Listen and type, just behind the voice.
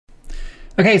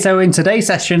Okay, so in today's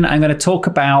session, I'm going to talk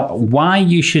about why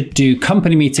you should do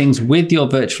company meetings with your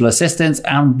virtual assistants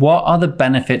and what are the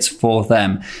benefits for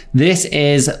them. This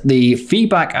is the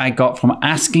feedback I got from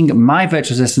asking my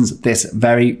virtual assistants this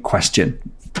very question.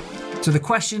 So the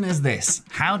question is this: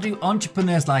 how do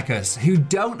entrepreneurs like us who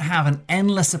don't have an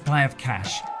endless supply of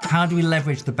cash, how do we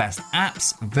leverage the best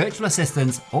apps, virtual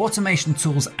assistants, automation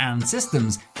tools and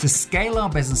systems to scale our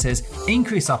businesses,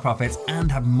 increase our profits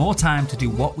and have more time to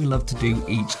do what we love to do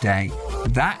each day?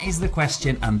 That is the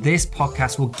question, and this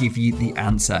podcast will give you the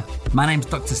answer. My name's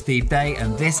Dr. Steve Day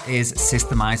and this is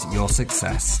Systemize Your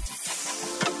Success.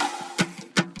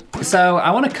 So I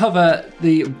want to cover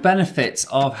the benefits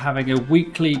of having a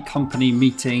weekly company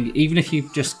meeting, even if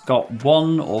you've just got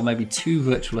one or maybe two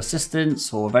virtual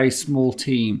assistants or a very small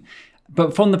team,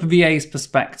 but from the VA's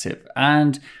perspective.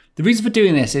 And the reason for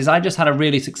doing this is I just had a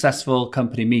really successful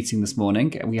company meeting this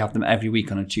morning. We have them every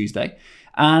week on a Tuesday.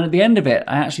 And at the end of it,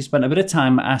 I actually spent a bit of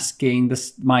time asking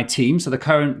my team. So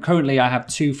currently I have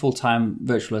two full-time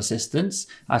virtual assistants.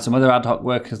 I have some other ad hoc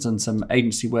workers and some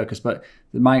agency workers, but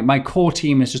my core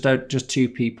team is just two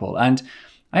people. And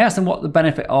I asked them what the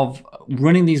benefit of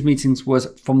running these meetings was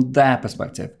from their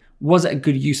perspective. Was it a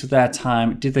good use of their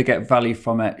time? Did they get value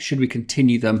from it? Should we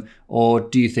continue them? Or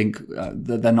do you think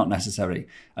that they're not necessary?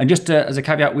 And just as a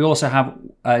caveat, we also have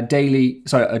a daily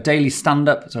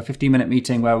stand-up, so a 15-minute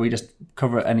meeting where we just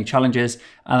cover any challenges,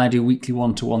 and I do weekly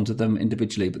one-to-ones with them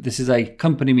individually. But this is a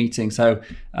company meeting, so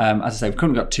as I say, we've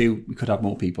currently got two, we could have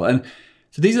more people. And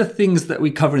so these are things that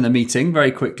we cover in the meeting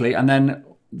very quickly, and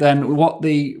then what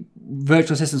the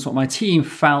virtual assistants, what my team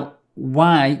felt,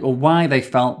 why they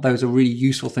felt those are really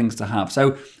useful things to have.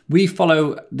 So we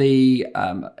follow the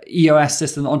EOS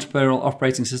system, the Entrepreneurial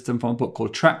Operating System, from a book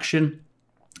called Traction.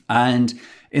 And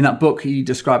in that book, he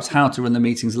describes how to run the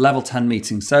meetings, level 10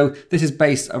 meetings. So this is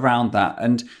based around that.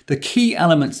 And the key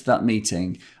elements of that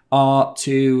meeting are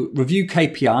to review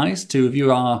KPIs, to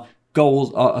review our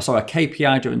goals, our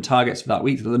KPI-driven targets for that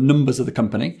week, the numbers of the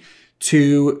company,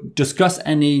 to discuss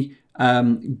any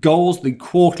goals, the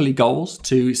quarterly goals,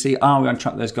 to see are we on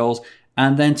track with those goals,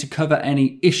 and then to cover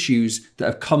any issues that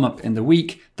have come up in the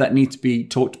week that need to be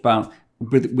talked about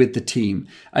with the team.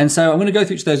 And so I'm going to go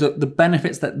through each of those, the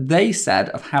benefits that they said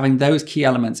of having those key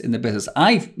elements in the business.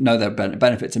 I know their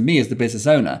benefit to me as the business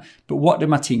owner, but what did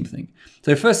my team think?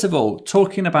 So first of all,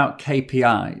 talking about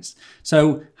KPIs.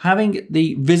 So having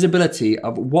the visibility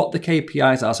of what the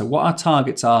KPIs are, so what our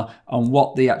targets are and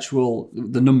what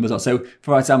the numbers are. So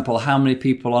for example, how many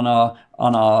people in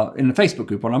the Facebook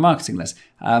group, on our marketing list,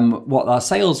 what our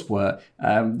sales were,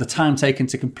 the time taken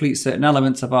to complete certain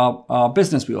elements of our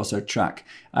business we also track,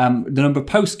 the number of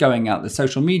posts going out, the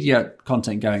social media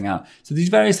content going out. So these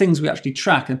various things we actually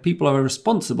track, and people are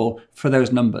responsible for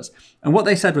those numbers. And what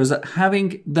they said was that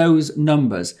having those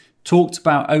numbers talked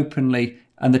about openly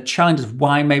and the challenges of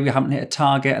why maybe we haven't hit a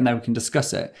target, and then we can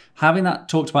discuss it. Having that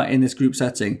talked about in this group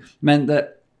setting meant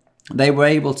that they were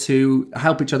able to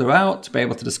help each other out, to be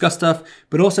able to discuss stuff,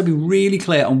 but also be really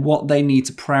clear on what they need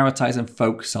to prioritize and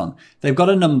focus on. They've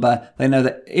got a number. They know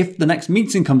that if the next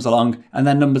meeting comes along and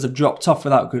their numbers have dropped off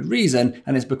without good reason,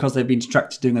 and it's because they've been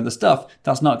distracted doing other stuff,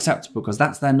 that's not acceptable because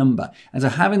that's their number. And so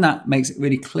having that makes it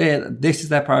really clear that this is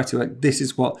their priority, like this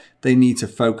is what they need to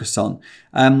focus on.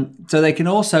 So they can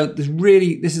also, this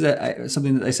is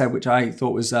something that they said, which I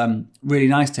thought was really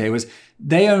nice to hear, was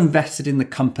they are invested in the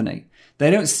company. They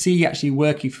don't see actually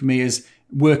working for me as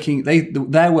working,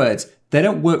 their words, they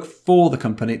don't work for the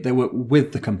company, they work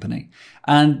with the company.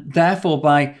 And therefore,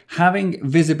 by having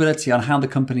visibility on how the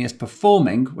company is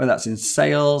performing, whether that's in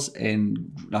sales,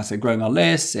 in, like I say, growing our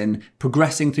lists, in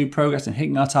progressing through progress and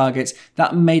hitting our targets,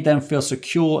 that made them feel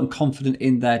secure and confident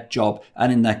in their job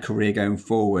and in their career going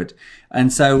forward.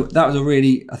 And so that was a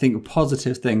really, I think, a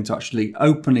positive thing to actually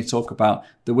openly talk about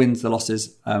the wins, the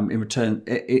losses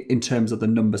in terms of the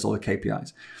numbers or the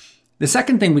KPIs. The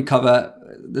second thing we cover,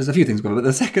 there's a few things we cover, but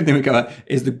the second thing we cover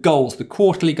is the goals, the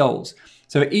quarterly goals.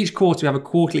 So each quarter we have a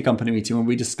quarterly company meeting where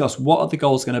we discuss what are the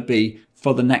goals going to be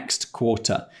for the next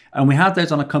quarter. And we have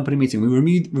those on a company meeting. We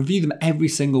review them every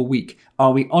single week.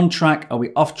 Are we on track? Are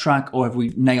we off track? Or have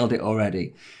we nailed it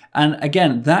already? And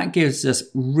again, that gives us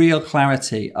real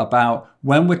clarity about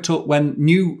when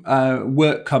new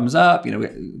work comes up,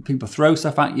 people throw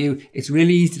stuff at you. It's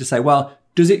really easy to say, well,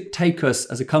 does it take us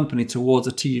as a company towards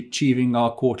achieving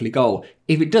our quarterly goal?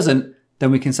 If it doesn't, then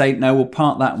we can say, no, we'll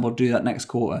park that and we'll do that next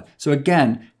quarter. So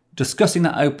again, discussing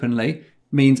that openly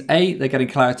means A, they're getting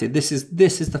clarity. This is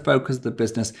the focus of the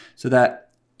business. So they're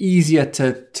easier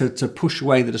to push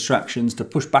away the distractions, to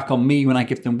push back on me when I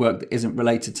give them work that isn't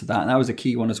related to that. And that was a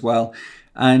key one as well.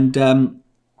 And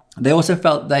they also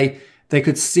felt they they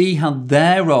could see how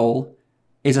their role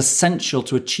is essential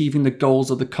to achieving the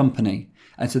goals of the company.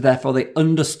 And so therefore they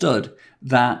understood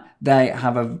that they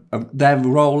have their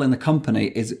role in the company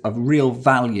is of real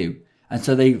value. And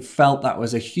so they felt that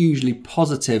was a hugely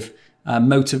positive,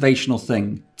 motivational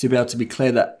thing to be able to be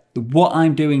clear that what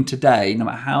I'm doing today, no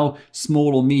matter how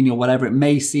small or mean or whatever it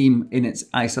may seem in its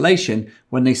isolation,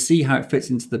 when they see how it fits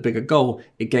into the bigger goal,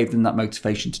 it gave them that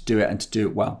motivation to do it and to do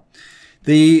it well.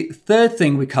 The third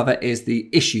thing we cover is the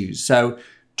issues. So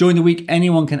during the week,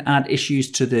 anyone can add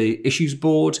issues to the issues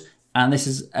board. And this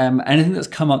is anything that's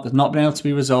come up that's not been able to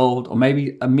be resolved, or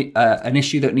maybe an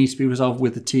issue that needs to be resolved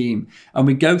with the team. And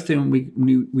we go through and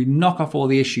we knock off all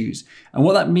the issues. And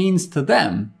what that means to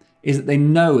them is that they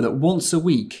know that once a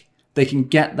week they can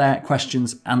get their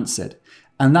questions answered.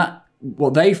 And that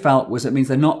what they felt was it means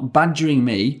they're not badgering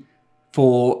me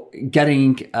for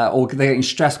getting, or they're getting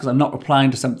stressed because I'm not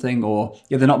replying to something, or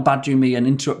they're not badgering me and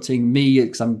interrupting me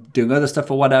because I'm doing other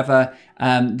stuff or whatever.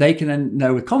 They can then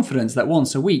know with confidence that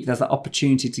once a week there's that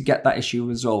opportunity to get that issue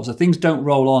resolved. So things don't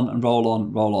roll on and roll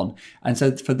on. And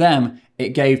so for them, it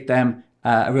gave them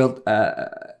a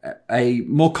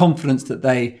more confidence that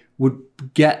they would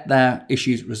get their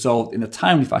issues resolved in a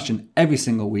timely fashion every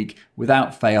single week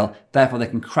without fail. Therefore, they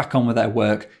can crack on with their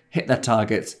work, hit their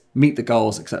targets, meet the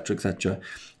goals, etc., etc.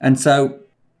 And so,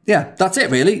 yeah, that's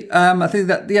it really. I think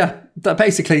that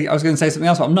basically, I was going to say something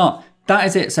else, but I'm not. That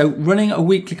is it. So running a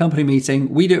weekly company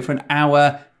meeting, we do it for an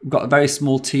hour. We've got a very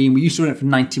small team. We used to run it for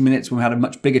 90 minutes when we had a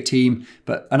much bigger team,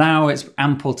 but an hour, it's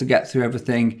ample to get through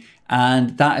everything.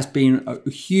 And that has been a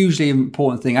hugely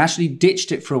important thing. I actually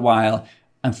ditched it for a while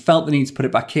and felt the need to put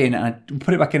it back in. And I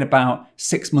put it back in about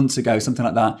 6 months ago, something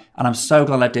like that. And I'm so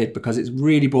glad I did, because it's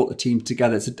really brought the team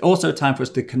together. It's also a time for us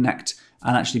to connect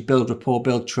and actually build rapport,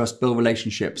 build trust, build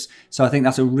relationships. So I think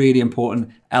that's a really important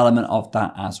element of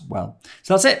that as well.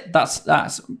 So that's it.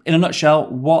 That's in a nutshell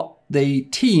what the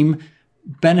team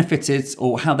benefited,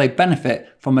 or how they benefit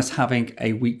from us having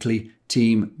a weekly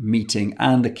team meeting.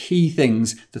 And the key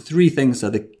things, the three things,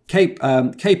 are the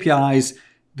KPIs,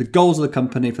 the goals of the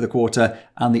company for the quarter,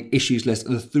 and the issues list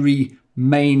are the three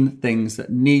main things that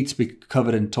need to be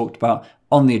covered and talked about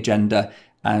on the agenda,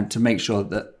 and to make sure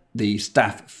that the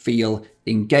staff feel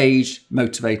engaged,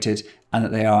 motivated, and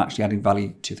that they are actually adding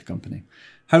value to the company.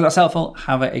 Hope that's helpful.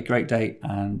 Have a great day,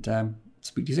 and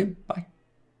speak to you soon. Bye.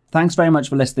 Thanks very much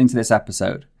for listening to this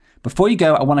episode. Before you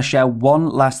go, I want to share one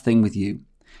last thing with you.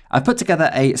 I've put together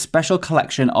a special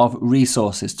collection of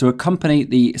resources to accompany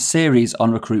the series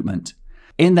on recruitment.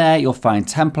 In there, you'll find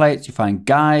templates, you'll find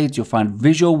guides, you'll find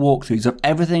visual walkthroughs of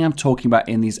everything I'm talking about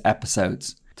in these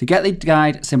episodes. To get the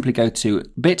guide, simply go to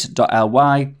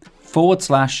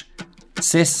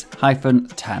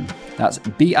bit.ly/sys-10. That's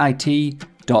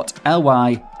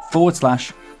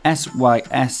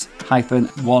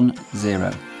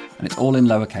bit.ly/sys-10. And it's all in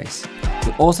lowercase.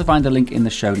 You'll also find a link in the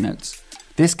show notes.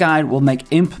 This guide will make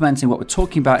implementing what we're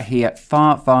talking about here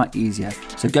far, far easier.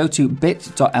 So go to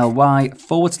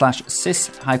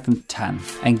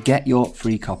bit.ly/sys-10 and get your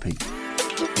free copy.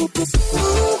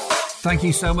 Thank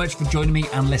you so much for joining me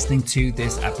and listening to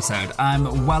this episode.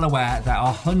 I'm well aware there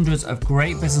are hundreds of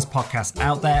great business podcasts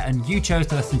out there, and you chose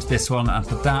to listen to this one, and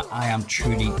for that I am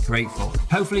truly grateful.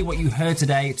 Hopefully what you heard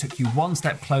today took you one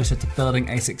step closer to building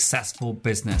a successful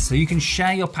business, so you can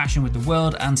share your passion with the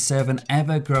world and serve an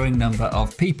ever-growing number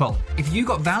of people. If you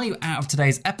got value out of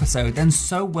today's episode, then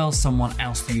so will someone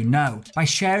else you know. By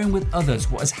sharing with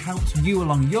others what has helped you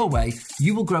along your way,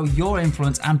 you will grow your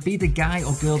influence and be the guy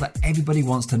or girl that everybody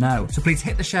wants to know. So please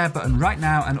hit the share button right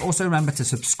now, and also remember to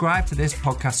subscribe to this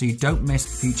podcast so you don't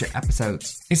miss future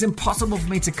episodes. It's impossible for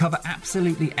me to cover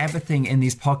absolutely everything in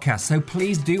these podcasts, so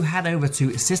please do head over to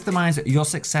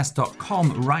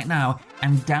systemizeyoursuccess.com right now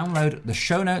and download the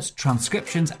show notes,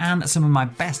 transcriptions, and some of my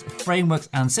best frameworks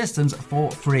and systems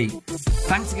for free.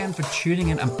 Thanks again for tuning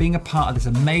in and being a part of this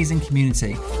amazing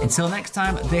community. Until next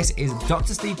time, this is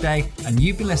Dr. Steve Day, and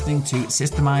you've been listening to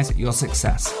Systemize Your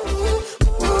Success.